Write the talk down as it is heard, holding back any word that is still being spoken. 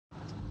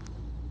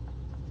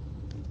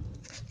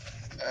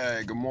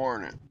Hey, good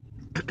morning.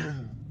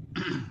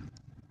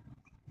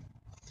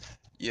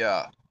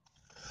 Yeah.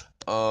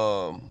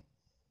 Um,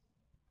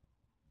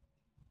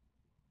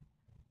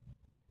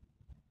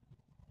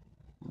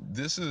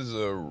 this is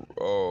a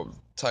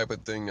type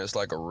of thing that's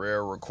like a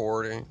rare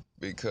recording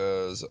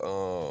because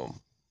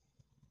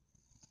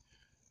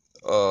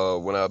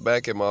when I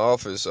back in my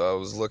office, I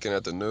was looking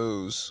at the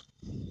news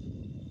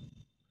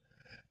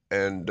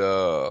and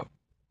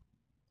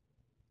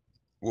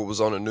what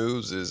was on the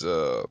news is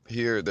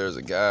here there's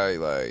a guy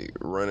like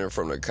running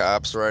from the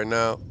cops right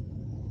now.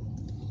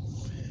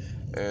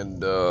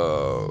 And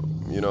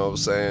you know what I'm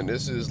saying?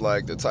 This is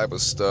like the type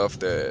of stuff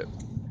that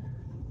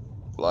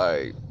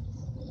like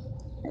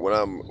when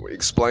I'm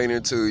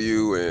explaining to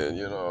you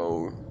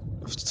and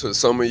to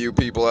some of you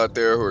people out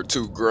there who are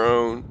too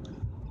grown,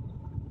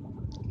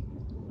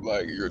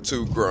 like you're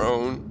too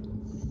grown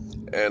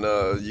and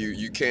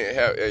you can't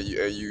have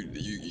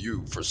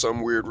you for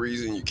some weird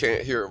reason you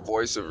can't hear a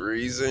voice of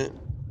reason,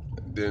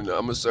 then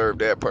I'm gonna serve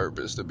that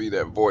purpose to be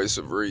that voice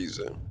of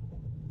reason.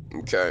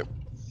 Okay?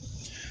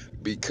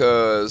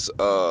 Because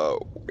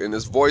in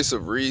this voice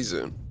of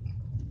reason,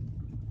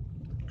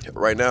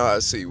 right now I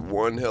see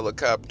one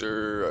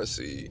helicopter, I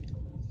see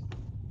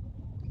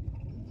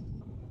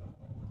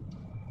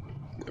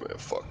yeah, man,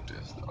 fuck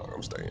this. Dog.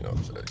 I'm staying up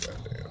for that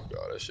goddamn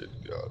dog. That shit,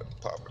 y'all,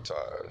 popper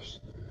tires.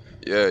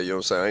 Yeah, you know what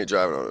I'm saying? I ain't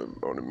driving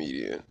on the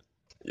median.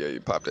 Yeah,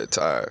 you pop that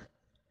tire.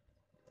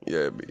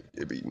 Yeah,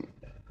 it be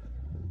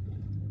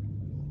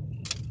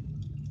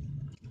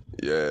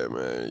yeah,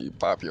 man. You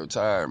pop your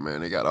tire,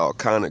 man. They got all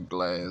kind of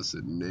glass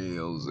and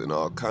nails and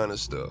all kind of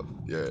stuff.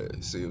 Yeah,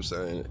 see what I'm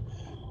saying?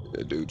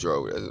 That dude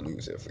drove that. That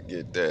dude said,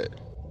 forget that.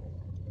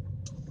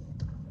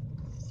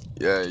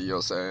 Yeah, you know what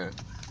I'm saying?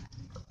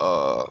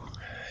 Uh,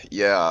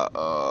 yeah.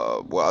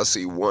 Well, I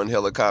see one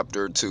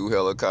helicopter, two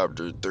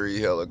helicopters, three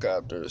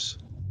helicopters.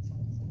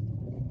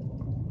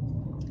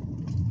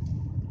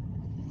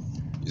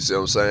 You see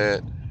what I'm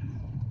saying?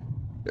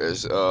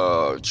 There's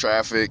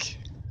traffic.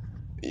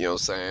 You know what I'm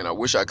saying? I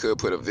wish I could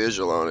put a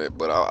visual on it,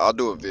 but I'll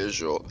do a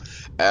visual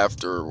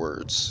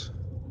afterwards.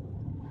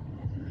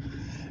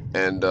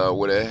 And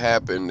what had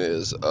happened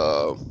is,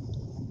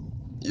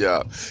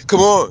 yeah, come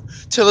on,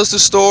 tell us the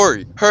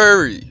story,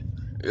 hurry.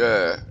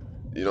 Yeah,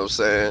 you know what I'm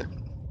saying?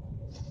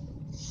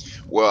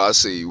 Well, I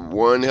see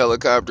one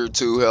helicopter,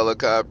 two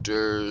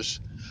helicopters,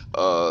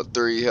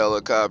 three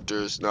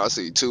helicopters. No, I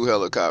see two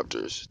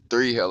helicopters,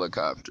 three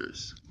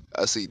helicopters.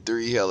 I see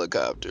three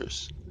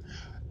helicopters.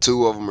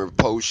 Two of them are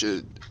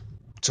posted.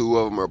 Two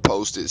of them are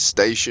posted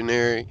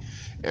stationary,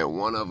 and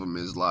one of them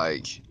is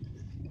like,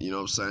 you know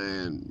what I'm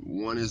saying?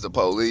 One is the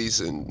police,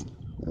 and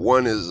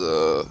one is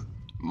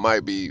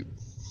might be.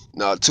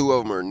 Now two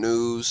of them are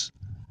news,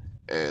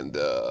 and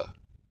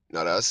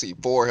now I see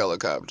four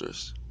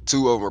helicopters.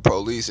 Two of them are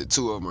police, and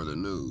two of them are the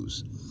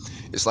news.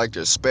 It's like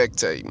they're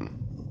spectating.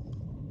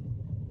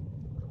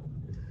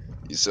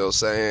 You see what I'm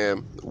saying?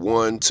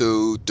 One,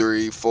 two,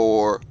 three,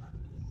 four.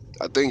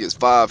 I think it's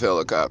five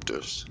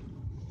helicopters.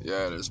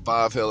 Yeah, there's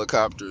five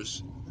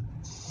helicopters,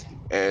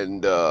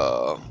 and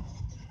yeah,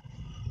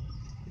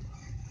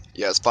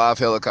 it's five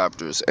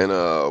helicopters. And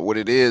what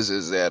it is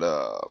that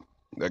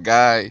the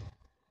guy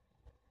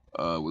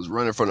was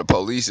running from the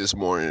police this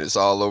morning. It's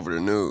all over the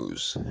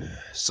news.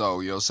 So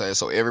you know what I'm saying?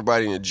 So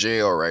everybody in the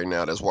jail right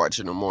now that's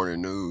watching the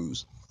morning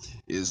news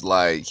is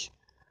like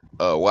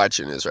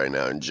watching this right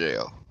now in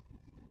jail.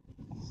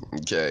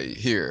 Okay,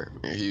 here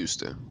in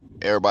Houston.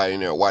 Everybody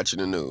in there watching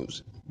the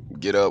news.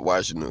 Get up,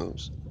 watch the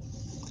news.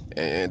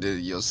 And you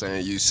know what I'm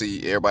saying? You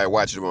see everybody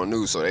watching them on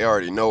news, so they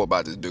already know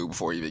about this dude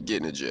before he even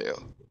get in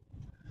jail.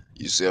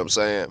 You see what I'm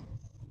saying?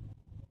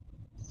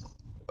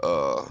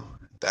 Uh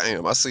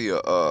damn, I see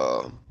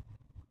uh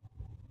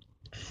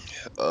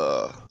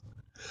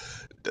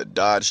the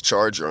Dodge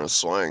Charger on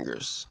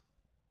Swangers.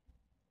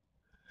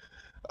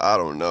 I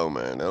don't know,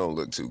 man. That don't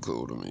look too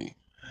cool to me.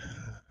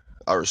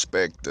 I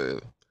respect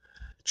the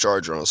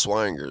Charger on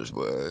Swangers,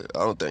 but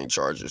I don't think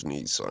Chargers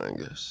need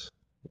Swangers.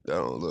 That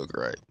don't look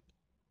right.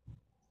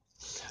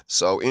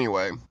 So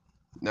anyway,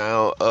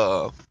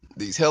 now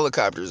these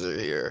helicopters are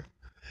here,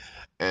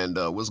 and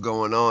what's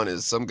going on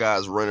is some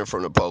guys running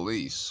from the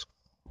police.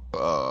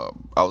 I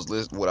was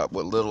listening. What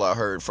little I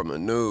heard from the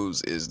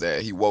news is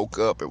that he woke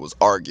up and was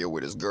arguing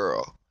with his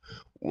girl.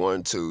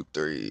 One, two,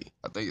 three.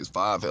 I think it's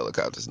five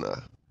helicopters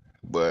now.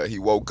 But he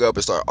woke up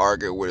and started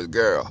arguing with his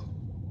girl.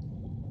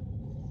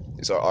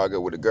 He started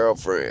arguing with a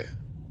girlfriend.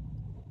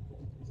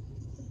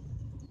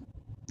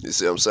 You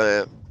see what I'm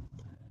saying?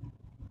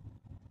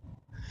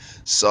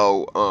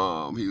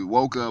 So he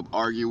woke up,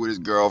 argued with his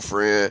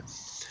girlfriend,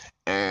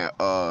 and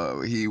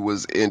he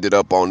was ended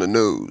up on the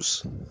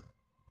news.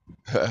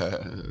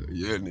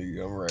 Yeah,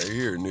 nigga, I'm right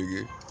here,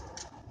 nigga.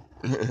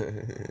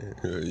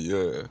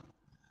 Yeah.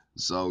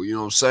 So you know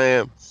what I'm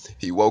saying?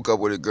 He woke up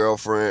with his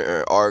girlfriend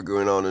and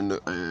arguing on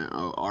the and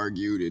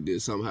argued, and then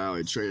somehow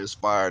it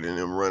transpired and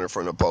him running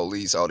from the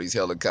police, all these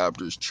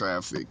helicopters,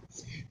 traffic,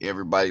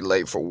 everybody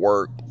late for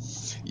work.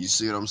 You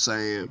see what I'm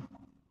saying?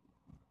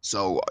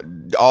 So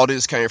all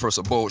this came from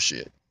some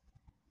bullshit.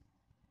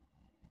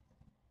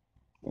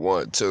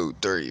 1, 2,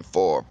 3,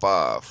 4,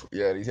 5.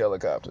 Yeah, these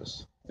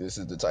helicopters. This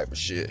is the type of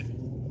shit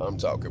I'm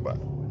talking about.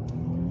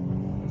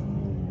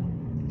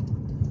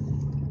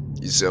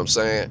 You see what I'm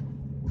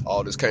saying?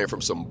 All this came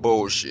from some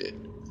bullshit.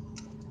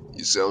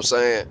 You see what I'm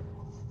saying?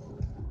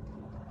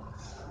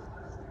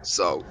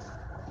 So,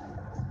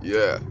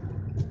 yeah.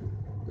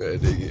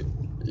 That nigga,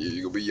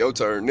 you gonna be your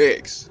turn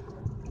next.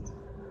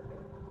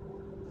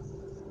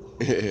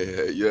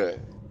 Yeah.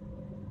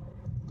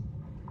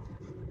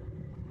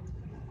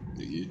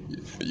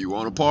 You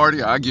want a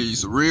party? I'll give you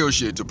some real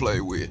shit to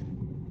play with.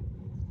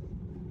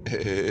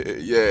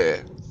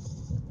 Yeah.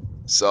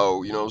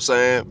 So, you know what I'm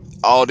saying?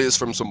 All this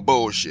from some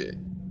bullshit.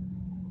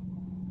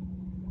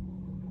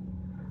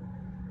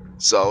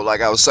 So, like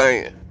I was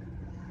saying,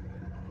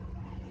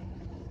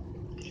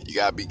 you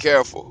gotta be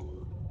careful,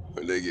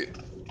 nigga.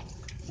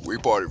 We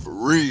party for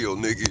real,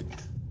 nigga.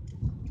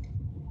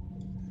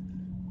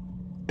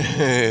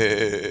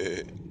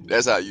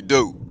 That's how you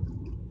do.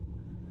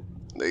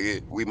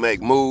 Nigga, we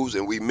make moves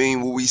and we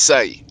mean what we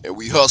say. And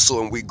we hustle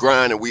and we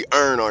grind and we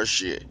earn our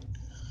shit.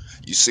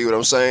 You see what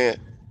I'm saying?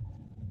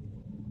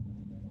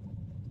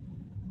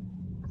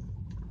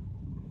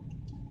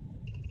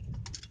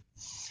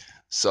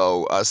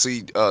 So I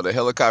see the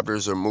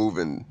helicopters are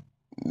moving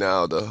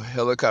now. The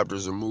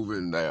helicopters are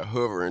moving. They're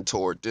hovering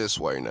toward this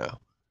way now.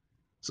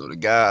 So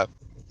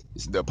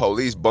the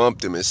police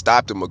bumped him and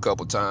stopped him a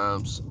couple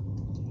times,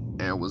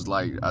 and was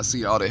like, I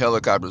see all the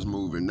helicopters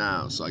moving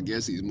now. So I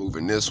guess he's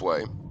moving this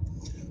way.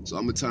 So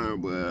I'm gonna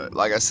turn, but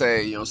like I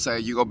say, you know what I'm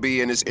saying? You're gonna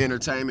be in this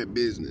entertainment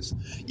business.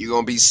 You're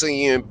gonna be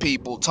seeing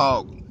people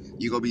talk.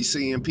 You're gonna be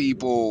seeing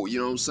people, you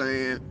know what I'm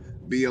saying,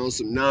 be on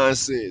some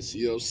nonsense.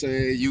 You know what I'm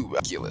saying? You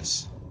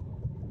ridiculous.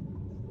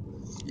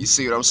 You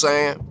see what I'm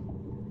saying?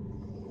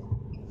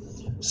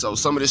 So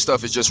some of this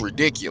stuff is just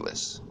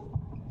ridiculous.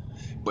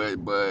 But you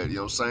know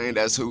what I'm saying?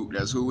 That's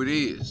who it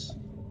is.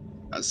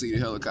 I see the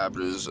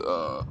helicopters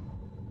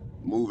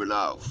moving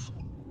off.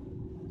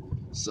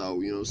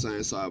 So, you know what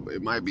I'm saying? So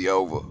it might be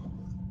over.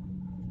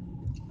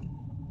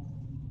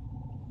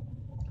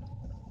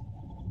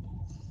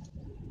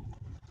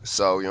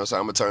 So, you know what I'm saying?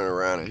 I'm gonna turn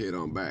around and head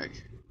on back.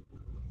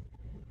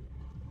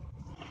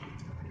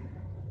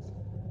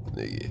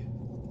 Nigga.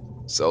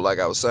 So like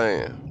I was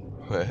saying,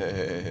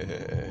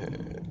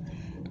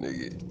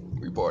 nigga,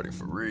 we party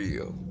for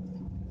real.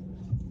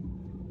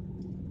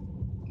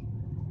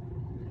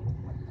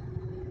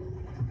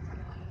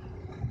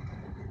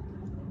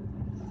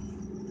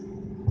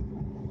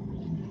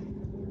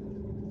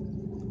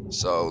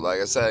 So like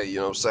I say, you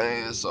know what I'm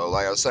saying? So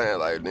like I was saying,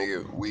 like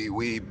nigga,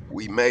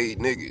 we made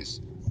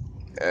niggas.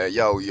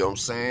 Yo, you know what I'm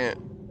saying?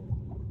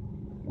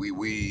 We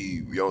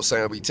you know what I'm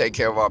saying, we take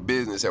care of our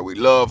business and we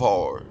love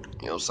hard.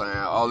 You know what I'm saying?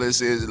 All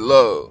this is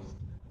love.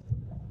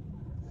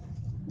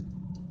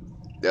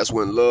 That's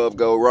when love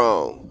go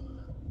wrong.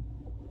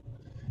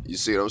 You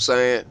see what I'm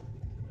saying?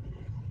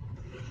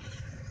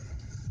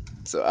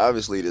 So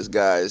obviously this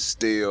guy is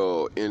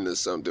still into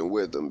something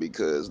with them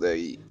because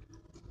they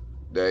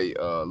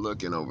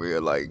looking over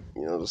here like,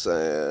 you know what I'm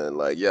saying,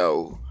 like,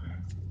 yo,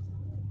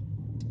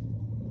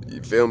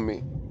 you feel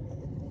me?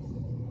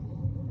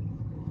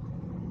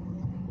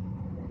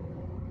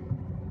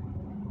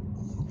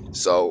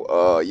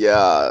 So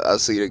yeah, I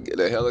see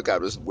the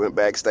helicopters went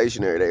back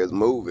stationary. They was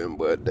moving,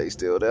 but they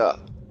still there.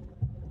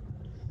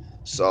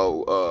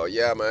 So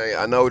yeah, man,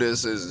 I know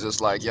this is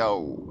just like,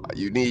 yo,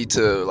 you need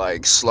to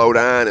like slow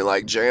down and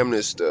like jam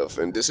this stuff.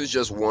 And this is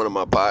just one of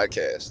my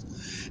podcasts.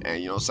 And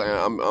you know what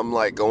I'm saying? I'm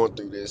like going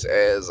through this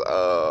as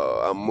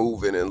I'm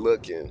moving and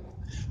looking,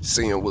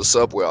 seeing what's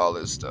up with all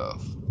this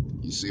stuff.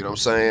 You see what I'm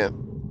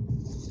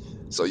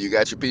saying? So you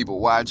got your people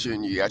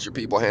watching, you got your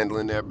people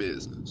handling their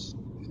business.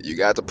 You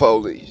got the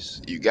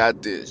police, you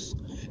got this,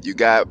 you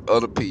got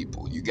other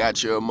people, you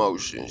got your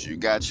emotions, you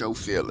got your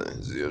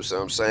feelings. You know what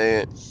I'm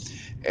saying?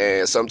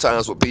 And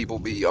sometimes when people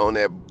be on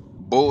that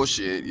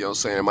bullshit, you know what I'm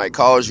saying, it might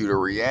cause you to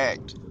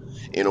react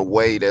in a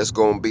way that's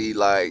gonna be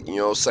like, you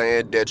know what I'm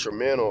saying,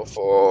 detrimental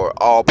for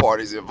all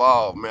parties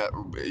involved. Man,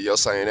 you know what I'm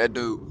saying? That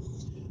dude,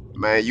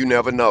 man, you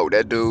never know.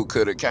 That dude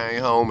could have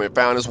came home and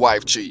found his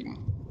wife cheating.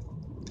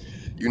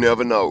 You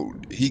never know.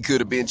 He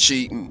could have been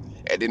cheating,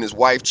 and then his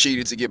wife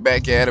cheated to get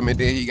back at him, and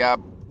then he got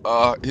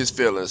his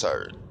feelings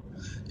hurt.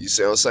 You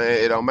see what I'm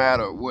saying? It don't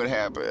matter what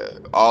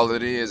happened. All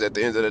it is at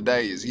the end of the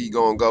day is he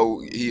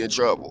in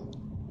trouble.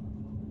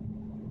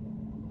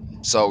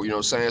 So, you know what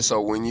I'm saying?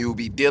 So when you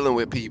be dealing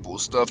with people,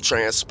 stuff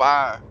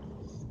transpire.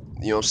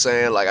 You know what I'm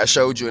saying? Like I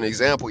showed you an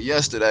example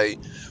yesterday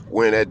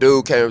when that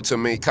dude came to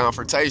me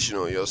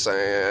confrontational, you know what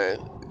I'm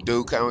saying?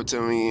 Dude came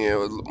to me and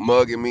was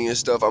mugging me and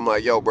stuff. I'm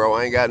like, yo, bro,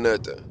 I ain't got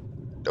nothing.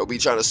 Don't be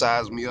trying to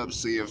size me up,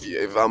 see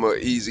if I'm an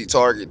easy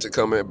target to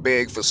come and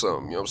beg for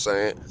something. You know what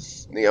I'm saying?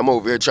 Nigga, I'm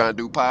over here trying to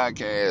do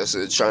podcasts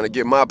and trying to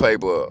get my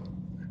paper up.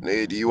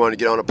 Nigga, do you want to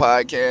get on a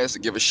podcast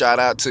and give a shout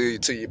out to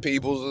your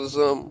peoples or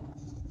something?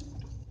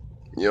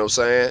 You know what I'm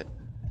saying?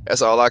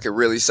 That's all I can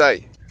really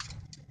say.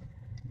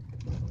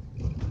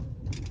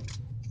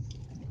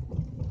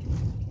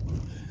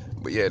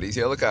 But yeah, these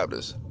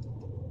helicopters.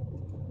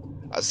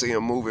 I see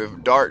him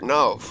moving, darting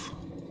off.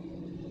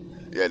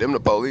 Yeah, them the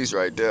police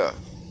right there.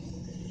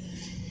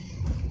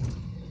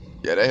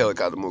 Yeah, that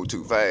helicopter moved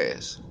too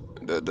fast.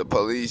 The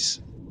police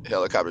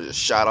helicopter just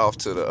shot off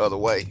to the other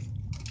way.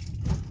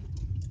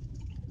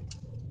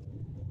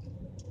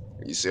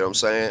 You see what I'm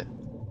saying?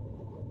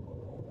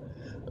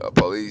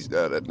 Police,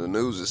 the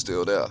news is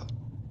still there,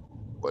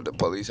 but the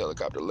police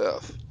helicopter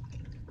left.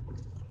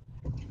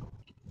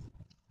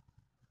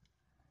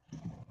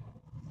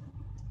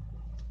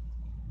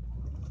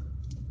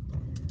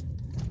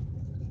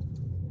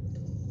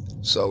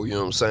 So you know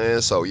what I'm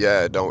saying? So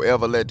yeah, don't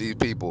ever let these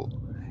people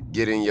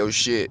get in your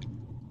shit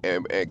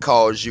and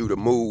cause you to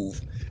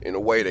move in a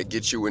way that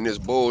gets you in this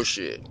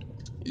bullshit.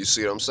 You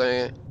see what I'm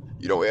saying?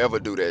 You don't ever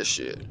do that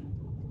shit.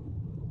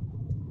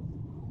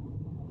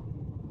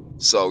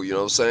 So you know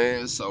what I'm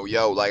saying? So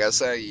yo, like I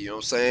say, you know what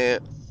I'm saying?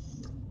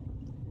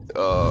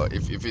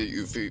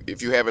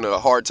 If you having a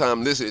hard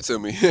time listening to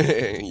me,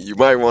 you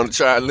might want to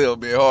try a little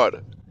bit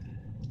harder,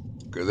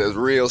 cause there's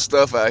real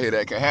stuff out here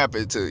that can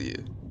happen to you.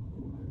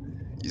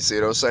 You see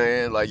what I'm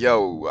saying? Like,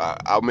 yo,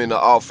 I'm in the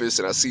office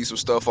and I see some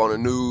stuff on the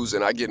news,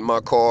 and I get in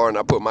my car and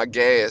I put my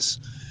gas.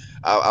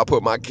 I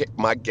put my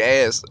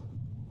gas,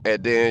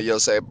 and then you'll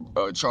say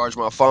charge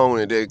my phone,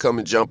 and then come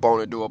and jump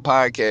on and do a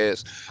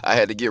podcast. I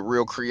had to get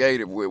real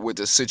creative with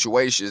the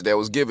situations that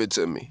was given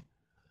to me.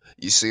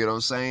 You see what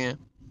I'm saying?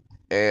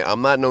 And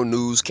I'm not no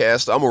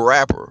newscaster. I'm a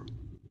rapper.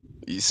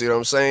 You see what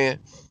I'm saying?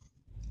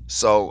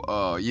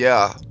 So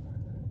yeah,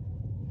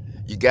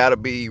 you gotta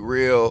be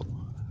real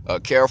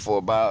careful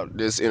about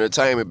this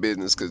entertainment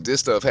business, because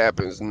this stuff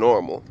happens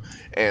normal.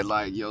 And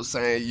like, you know what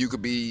I'm saying, you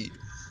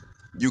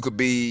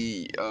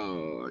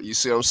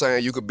see what I'm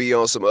saying, you could be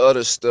on some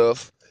other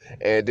stuff,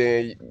 and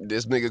then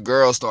this nigga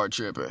girl start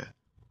tripping.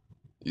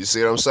 You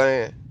see what I'm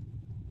saying?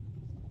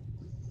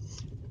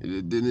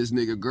 And then this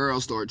nigga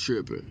girl start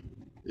tripping.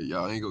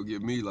 Y'all ain't gonna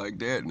get me like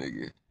that,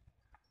 nigga.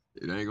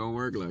 It ain't gonna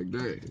work like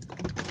that.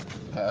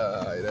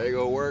 It ain't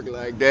gonna work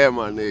like that,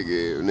 my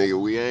nigga. Nigga,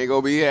 we ain't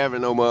gonna be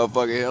having no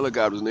motherfucking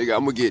helicopters, nigga.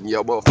 I'm gonna get in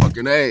your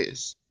motherfucking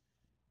ass.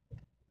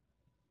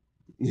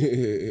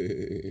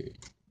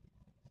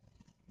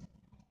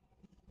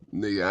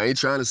 Nigga, I ain't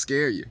trying to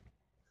scare you.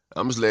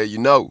 I'm just letting you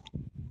know.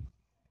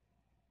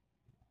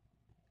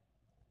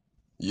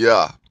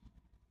 Yeah.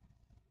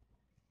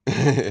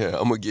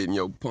 I'm gonna get in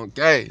your punk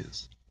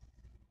ass.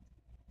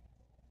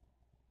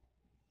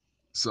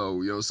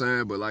 So, you know what I'm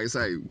saying? But like I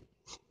say,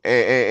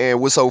 and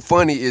what's so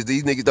funny is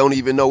these niggas don't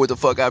even know what the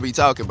fuck I be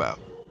talking about.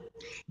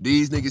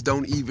 These niggas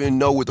don't even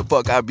know what the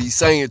fuck I be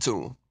saying to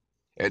them.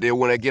 And then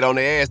when I get on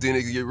their ass, then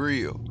niggas get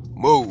real.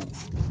 Move.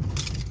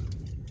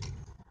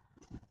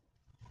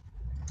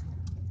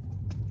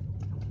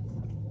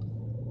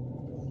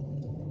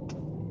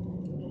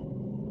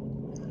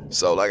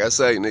 So like I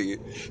say, nigga,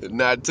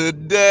 not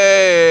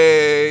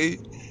today.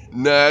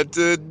 Not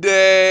today.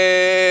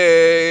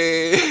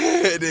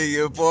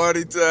 Nigga,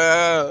 party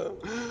time.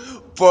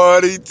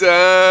 Party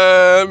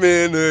time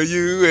in the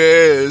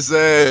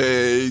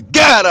USA.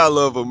 God, I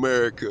love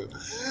America.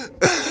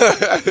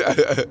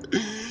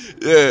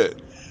 Yeah.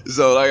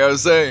 So like I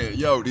was saying,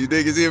 yo, these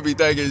niggas here be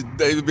thinking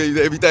they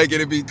be thinking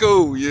it be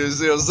cool. You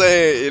see what I'm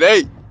saying? It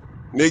ain't,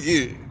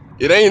 nigga.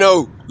 It ain't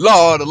no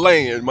law of the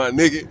land, my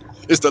nigga.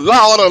 It's the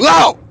law of the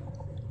law.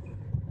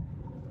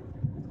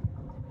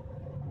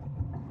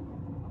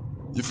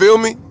 You feel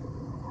me?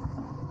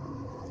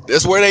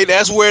 That's where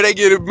they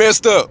get it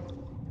messed up.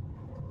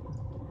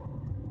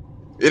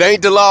 It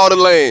ain't the law of the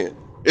land.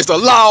 It's the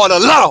law of the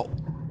law.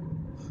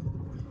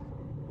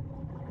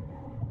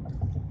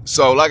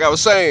 So like I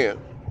was saying,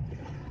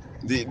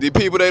 the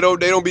people they don't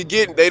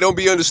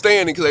be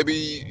understanding, because they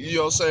be, you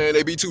know what I'm saying,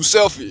 they be too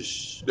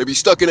selfish. They be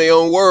stuck in their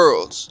own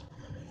worlds.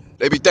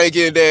 They be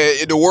thinking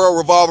that the world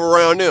revolve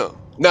around them.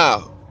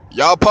 Now,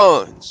 y'all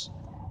pawns.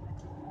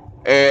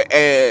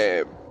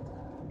 And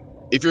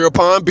if you're a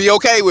pawn, be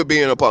okay with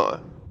being a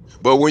pawn.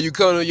 But when you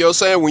come to, you know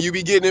what I'm saying,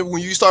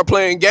 when you start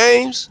playing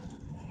games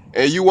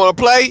and you want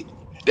to play,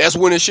 that's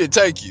when it should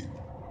take you.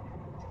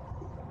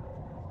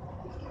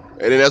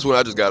 And then that's when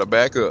I just gotta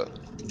back up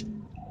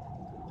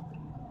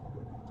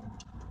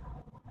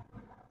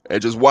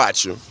and just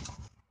watch them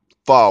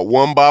fall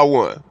one by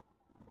one.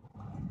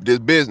 This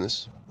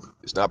business,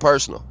 it's not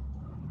personal.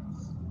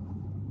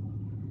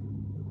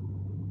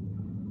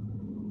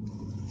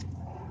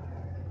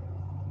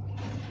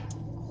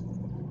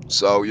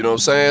 So you know what I'm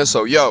saying.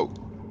 So yo,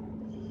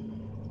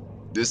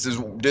 this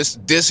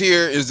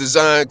here is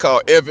designed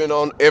called Evan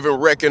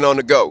Wrecking on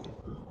the Go.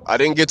 I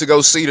didn't get to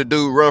go see the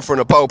dude run from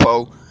the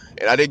popo,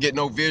 and I didn't get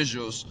no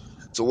visuals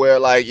to where,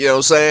 like, you know what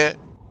I'm saying.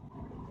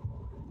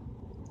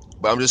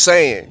 But I'm just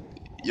saying,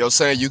 you know what I'm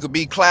saying, you could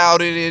be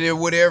clouded in it,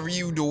 whatever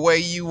the way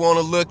you want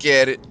to look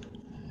at it,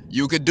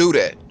 you could do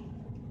that.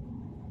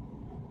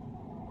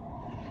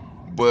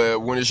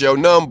 But when it's your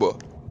number,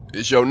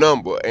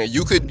 and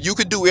you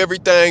could do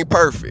everything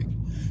perfect.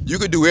 You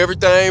could do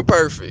everything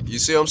perfect. You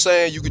see what I'm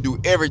saying? You could do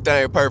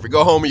everything perfect.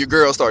 Go home and your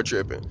girl start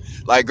tripping.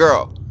 Like,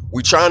 girl,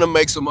 we trying to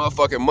make some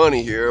motherfucking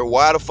money here.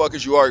 Why the fuck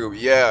is you arguing?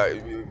 Yeah,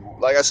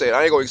 like I said,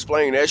 I ain't gonna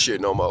explain that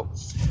shit no more.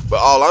 But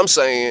all I'm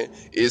saying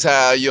is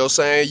how, you know what I'm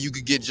saying, you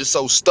could get just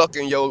so stuck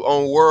in your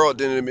own world,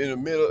 then in the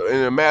middle,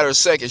 in a matter of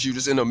seconds, you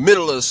just in the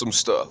middle of some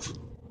stuff.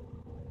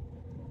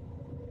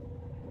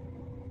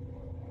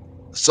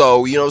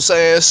 So, you know what I'm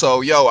saying?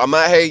 So, yo, I'm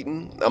not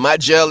hating. I'm not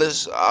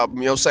jealous. You know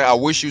what I'm saying? I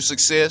wish you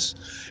success.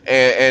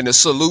 And the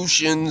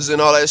solutions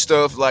and all that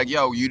stuff, like,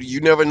 yo, you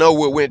never know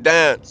what went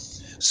down.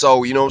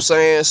 So, you know what I'm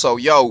saying? So,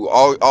 yo,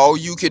 all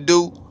you can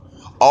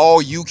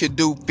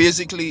do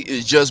physically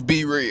is just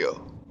be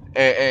real.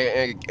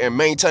 And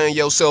maintain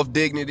your self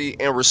dignity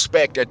and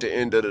respect at the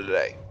end of the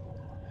day.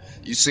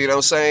 You see what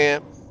I'm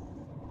saying?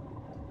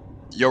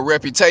 Your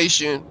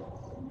reputation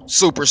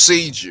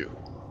supersedes you.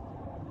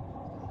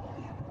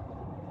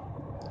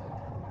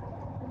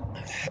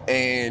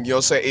 And you know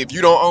what I'm saying? If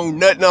you don't own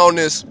nothing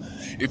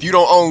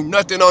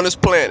on this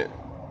planet,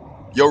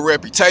 your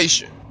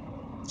reputation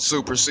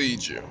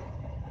supersedes you.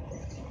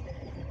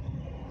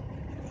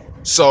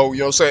 So, you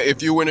know what I'm saying?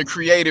 If you're in the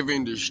creative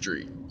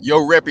industry,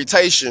 your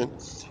reputation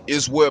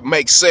is what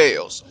makes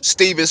sales.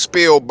 Steven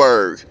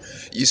Spielberg,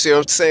 you see what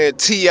I'm saying?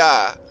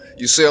 T.I.,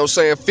 you see what I'm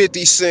saying?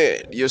 50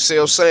 Cent, you see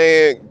what I'm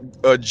saying?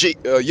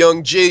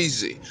 Young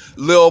Jeezy,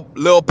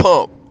 Lil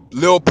Pump,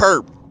 Lil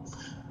Perp,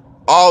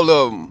 all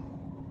of them.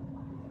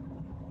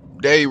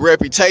 Their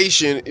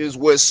reputation is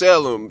what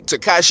sell them.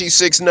 Tekashi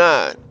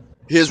 6ix9ine,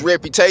 his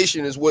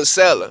reputation is what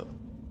sell him.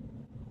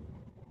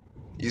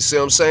 You see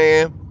what I'm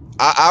saying?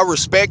 I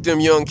respect them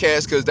young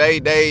cats because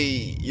you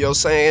know what I'm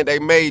saying, they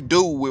made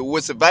do with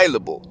what's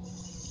available.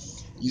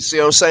 You see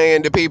what I'm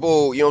saying? The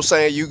people, you know what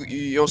I'm saying, you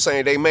know what I'm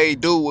saying, they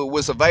made do with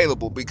what's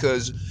available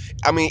because,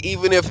 I mean,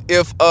 even if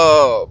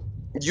YouTube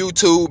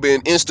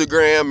and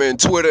Instagram and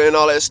Twitter and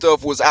all that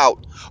stuff was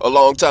out a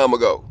long time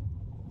ago,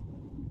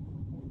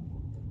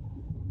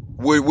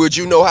 would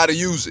you know how to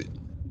use it?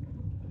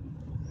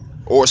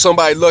 Or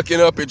somebody looking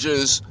up and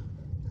just,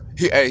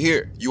 hey,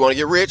 here, you want to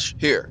get rich?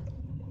 Here.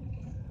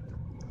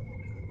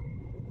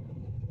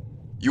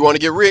 You want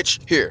to get rich?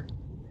 Here.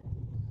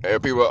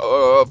 And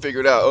people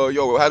figured out,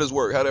 yo, how does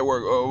work? How that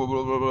work? Blah,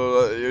 blah,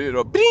 blah, you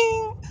know,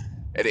 bing.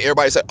 And then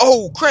everybody said,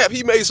 oh, crap,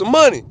 he made some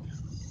money.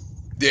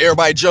 Then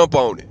everybody jump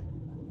on it.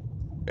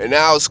 And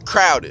now it's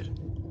crowded.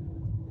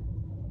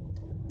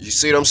 You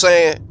see what I'm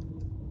saying?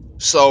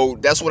 So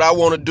that's what I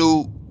want to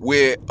do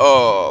with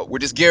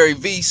this Gary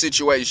Vee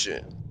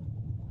situation.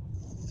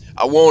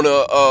 I want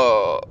to,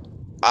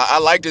 I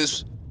like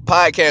this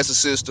podcasting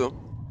system.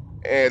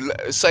 And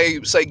say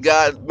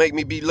God make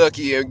me be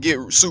lucky and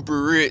get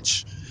super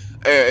rich,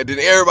 and then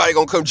everybody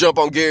gonna come jump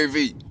on Gary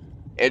Vee,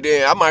 and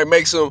then I might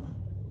make some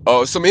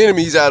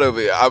enemies out of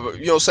it. You know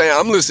what I'm saying?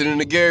 I'm listening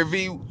to Gary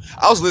Vee.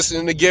 I was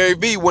listening to Gary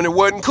Vee when it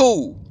wasn't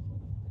cool,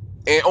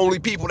 and only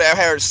people that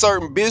had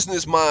certain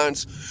business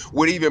minds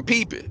would even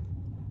peep it.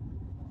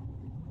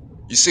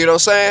 You see what I'm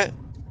saying?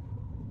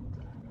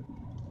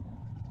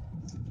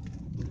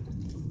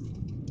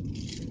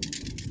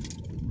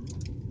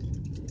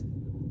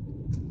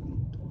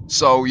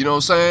 So you know what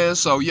I'm saying?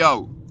 So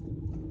yo,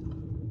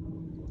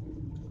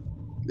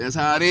 that's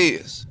how it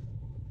is.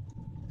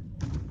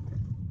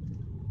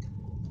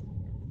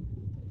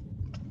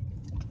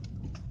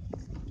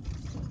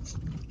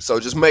 So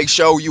just make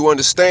sure you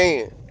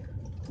understand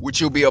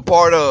what you'll be a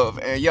part of.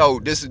 And yo,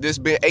 this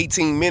been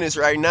 18 minutes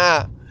right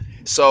now.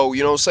 So,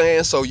 you know what I'm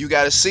saying? So you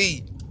gotta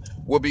see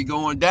what be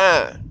going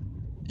down.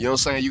 You know what I'm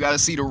saying? You gotta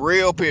see the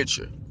real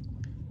picture.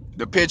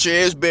 The picture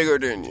is bigger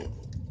than you.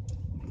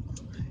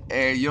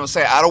 And you know what I'm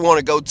saying? I don't want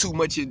to go too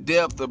much in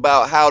depth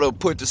about how to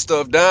put the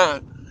stuff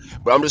down.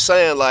 But I'm just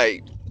saying,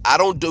 like, I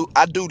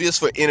do this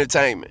for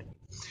entertainment.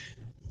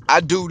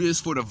 I do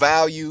this for the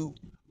value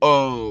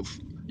of,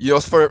 you know,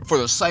 for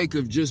the sake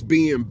of just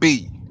being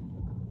B.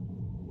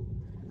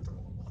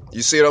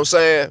 You see what I'm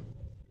saying?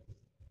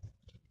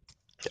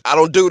 I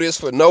don't do this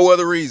for no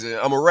other reason.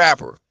 I'm a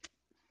rapper.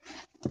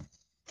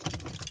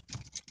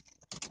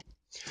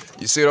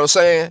 You see what I'm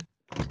saying?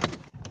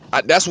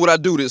 That's what I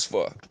do this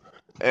for.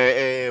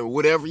 And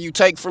whatever you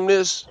take from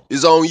this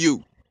is on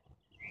you.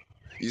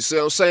 You see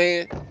what I'm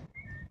saying?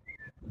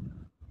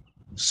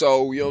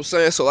 So, you know what I'm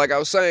saying? So, like I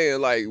was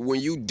saying, like, when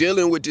you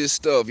dealing with this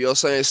stuff, you know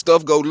what I'm saying?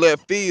 Stuff go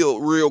left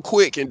field real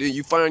quick, and then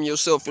you find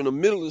yourself in the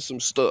middle of some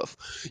stuff.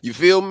 You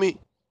feel me?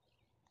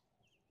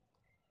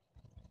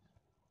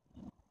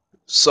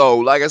 So,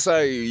 like I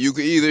say, you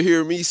could either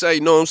hear me say,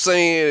 you know what I'm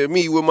saying,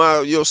 me with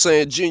my, you know what I'm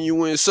saying,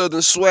 genuine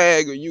southern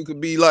swag, or you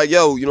could be like,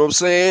 yo, you know what I'm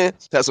saying?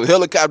 Have some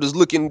helicopters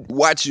looking,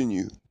 watching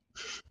you.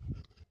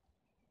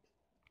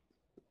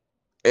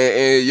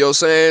 And you know what I'm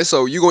saying?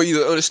 So you gonna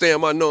either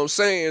understand my know what I'm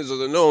sayings or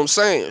the know what I'm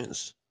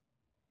sayings.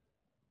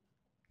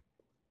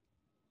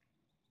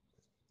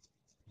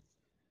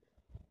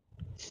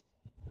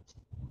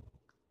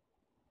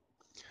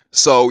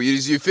 So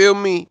you feel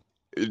me?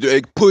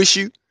 They push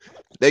you,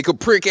 they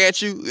could prick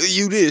at you.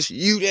 You this,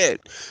 you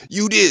that,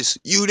 you this,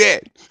 you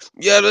that.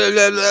 Yeah, blah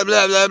blah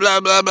blah blah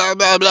blah blah blah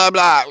blah blah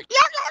blah.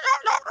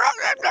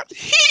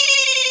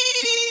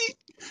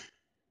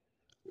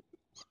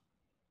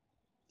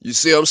 You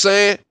see what I'm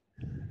saying?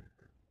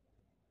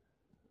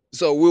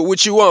 So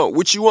what you want?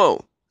 What you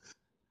want?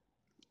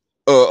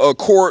 A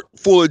court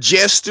full of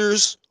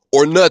jesters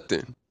or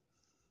nothing?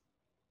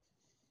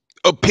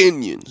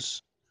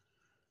 Opinions,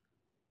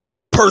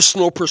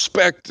 personal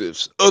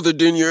perspectives other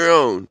than your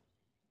own.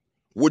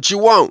 What you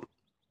want?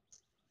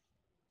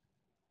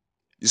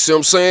 You see what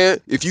I'm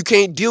saying? If you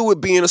can't deal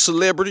with being a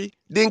celebrity,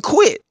 then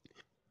quit.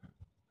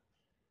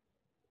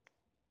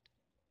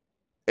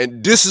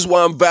 And this is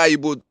why I'm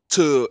valuable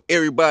to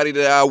everybody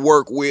that I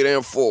work with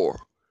and for.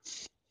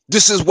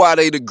 This is why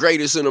they the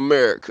greatest in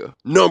America.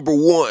 Number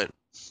one.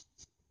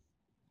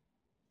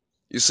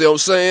 You see what I'm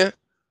saying?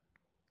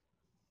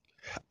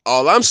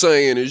 All I'm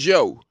saying is,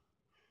 yo,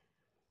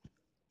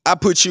 I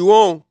put you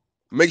on,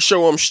 make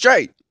sure I'm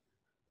straight.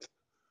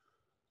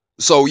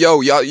 So,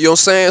 yo, y'all, you know what I'm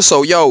saying?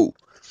 So, yo,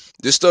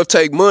 this stuff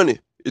take money.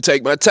 It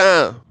take my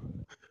time.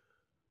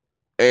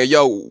 And,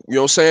 yo, you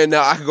know what I'm saying?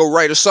 Now I can go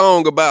write a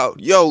song about,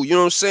 yo, you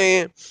know what I'm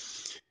saying?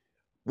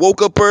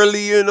 Woke up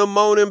early in the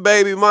morning,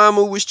 baby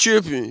mama was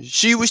tripping.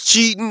 She was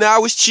cheating, I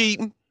was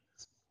cheating.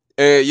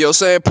 And, you know what I'm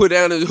saying? Put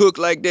down the hook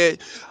like that.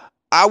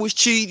 I was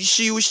cheating,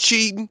 she was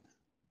cheating.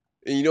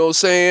 And you know what I'm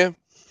saying?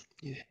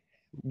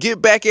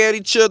 Get back at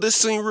each other,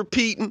 scene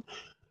repeating.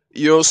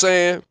 You know what I'm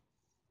saying?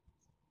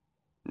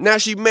 Now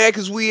she mad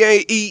cause we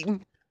ain't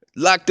eating.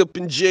 Locked up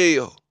in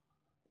jail.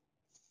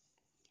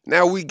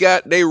 Now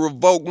they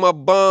revoked my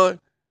bond.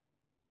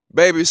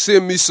 Baby,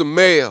 send me some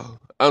mail.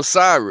 I'm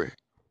sorry.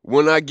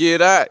 When I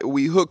get out,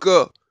 we hook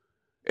up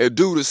and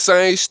do the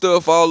same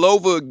stuff all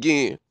over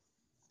again.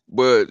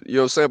 But, you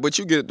know what I'm saying? But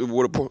you get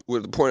with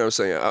the point I'm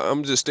saying.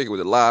 I'm just sticking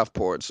with the live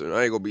parts. And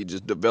I ain't going to be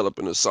just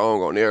developing a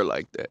song on air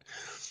like that.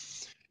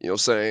 You know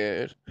what I'm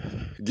saying?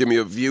 Give me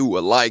a view, a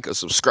like, a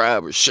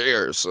subscribe, or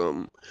share or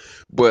something.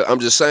 But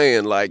I'm just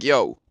saying, like,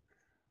 yo,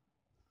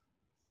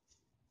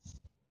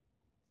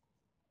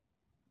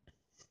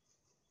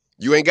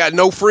 you ain't got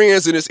no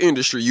friends in this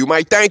industry. You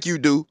might think you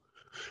do,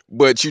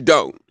 but you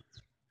don't.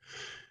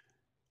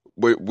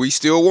 But we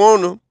still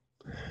want them.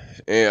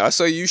 And I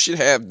say you should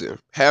have them.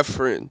 Have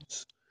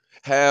friends.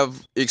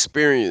 Have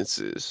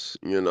experiences,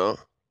 you know.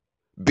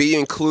 Be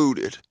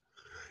included.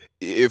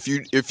 If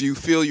you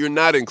feel you're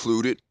not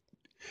included,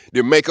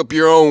 then make up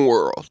your own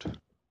world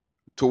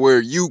to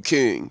where you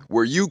king,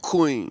 where you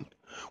queen,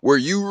 where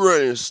you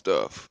running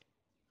stuff.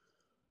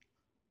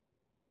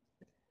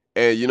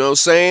 And you know what I'm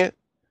saying?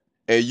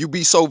 And you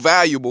be so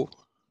valuable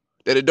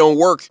that it don't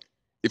work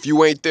if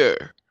you ain't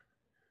there.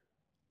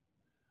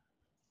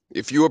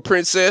 If you a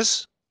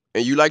princess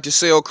and you like to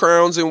sell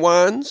crowns and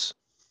wines,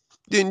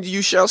 then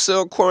you shall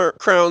sell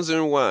crowns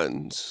and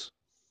wines.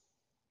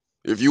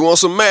 If you want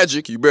some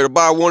magic, you better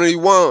buy one of these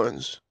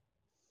wands.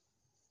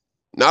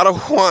 Not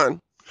a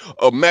wand,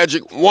 a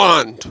magic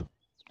wand.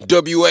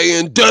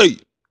 W-A-N-D.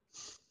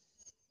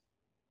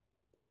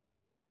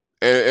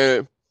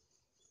 And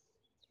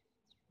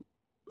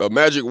a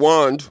magic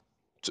wand,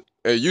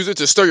 and use it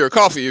to stir your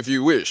coffee if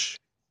you wish.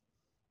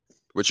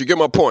 But you get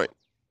my point.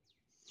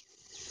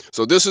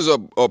 So this is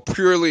a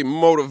purely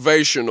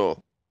motivational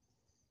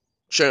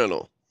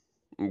channel.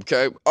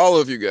 Okay? All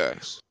of you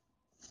guys.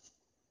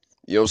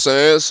 You know what I'm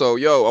saying? So,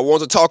 yo, I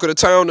want the talk of the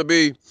town to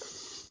be,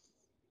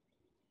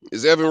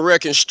 is Evan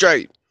Reckon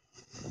straight?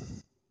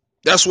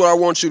 That's what I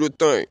want you to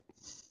think.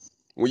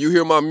 When you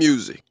hear my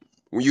music,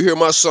 when you hear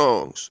my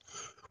songs,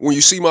 when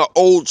you see my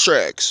old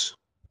tracks.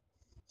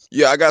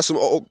 Yeah, I got some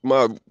old,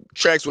 my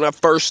tracks when I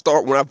first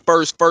got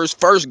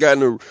in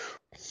the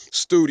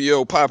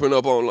studio popping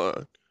up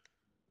online.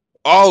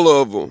 All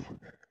of them.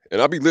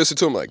 And I be listening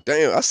to them like,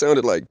 damn, I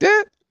sounded like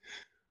that.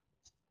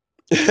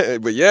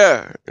 But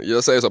yeah, you know what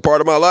I'm saying? It's a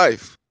part of my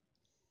life.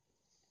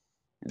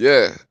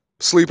 Yeah.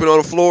 Sleeping on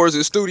the floors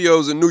in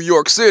studios in New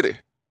York City.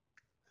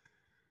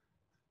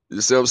 You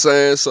see what I'm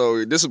saying?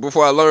 So this is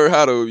before I learned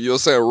how to, you know what I'm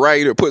saying,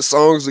 write or put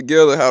songs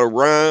together, how to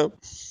rhyme.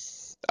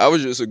 I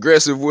was just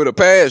aggressive with a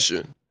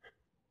passion.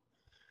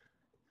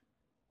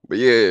 But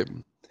yeah.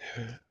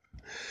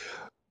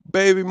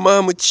 Baby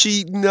mama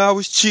cheating, I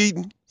was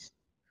cheating.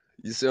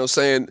 You see what I'm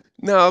saying?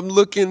 Now I'm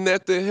looking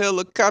at the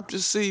helicopter,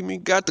 see me,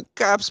 got the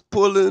cops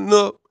pulling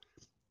up.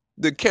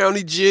 The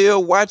county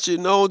jail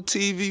watching on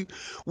TV,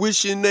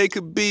 wishing they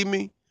could be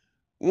me.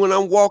 When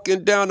I'm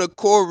walking down the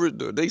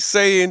corridor, they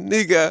saying,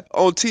 nigga,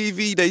 on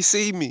TV they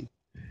see me.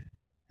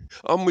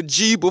 I'm a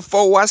G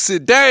before I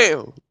sit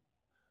down.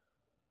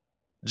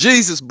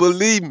 Jesus,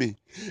 believe me.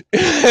 You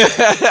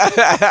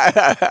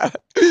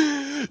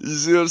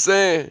see what I'm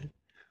saying?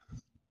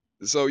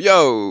 So,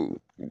 yo,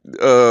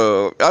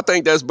 I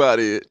think that's about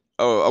it.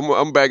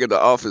 I'm back at the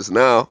office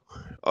now.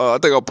 I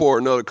think I'll pour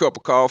another cup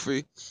of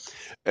coffee.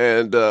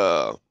 And,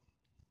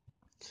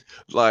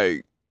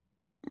 like,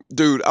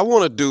 dude, I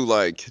want to do,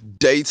 like,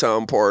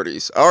 daytime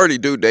parties. I already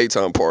do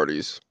daytime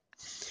parties.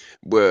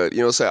 But, you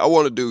know what I'm saying? I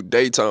want to do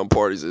daytime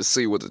parties and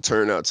see what the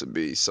turnout to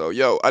be. So,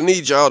 yo, I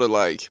need y'all to,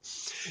 like,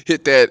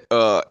 hit that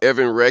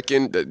Evan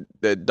Reckon,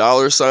 that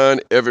 $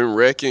 Evan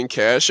Reckon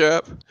Cash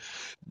App.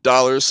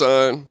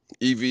 $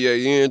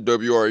 EVAN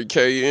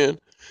WREKN.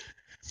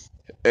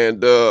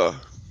 And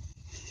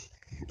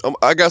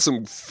I got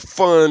some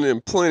fun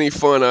and plenty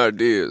fun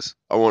ideas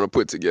I want to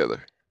put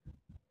together.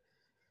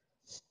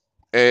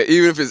 And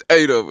even if it's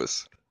 8 of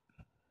us,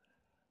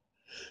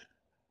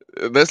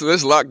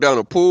 let's lock down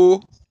a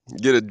pool,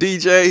 get a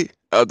DJ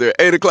out there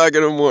 8 o'clock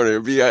in the morning,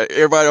 and be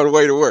everybody on the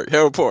way to work,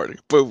 have a party.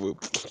 Boom, boom.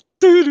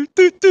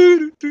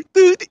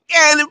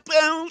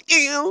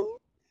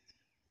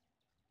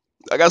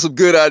 I got some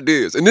good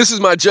ideas, and this is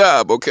my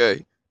job,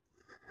 okay?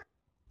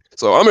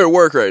 So I'm at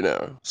work right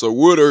now. So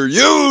what are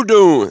you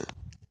doing?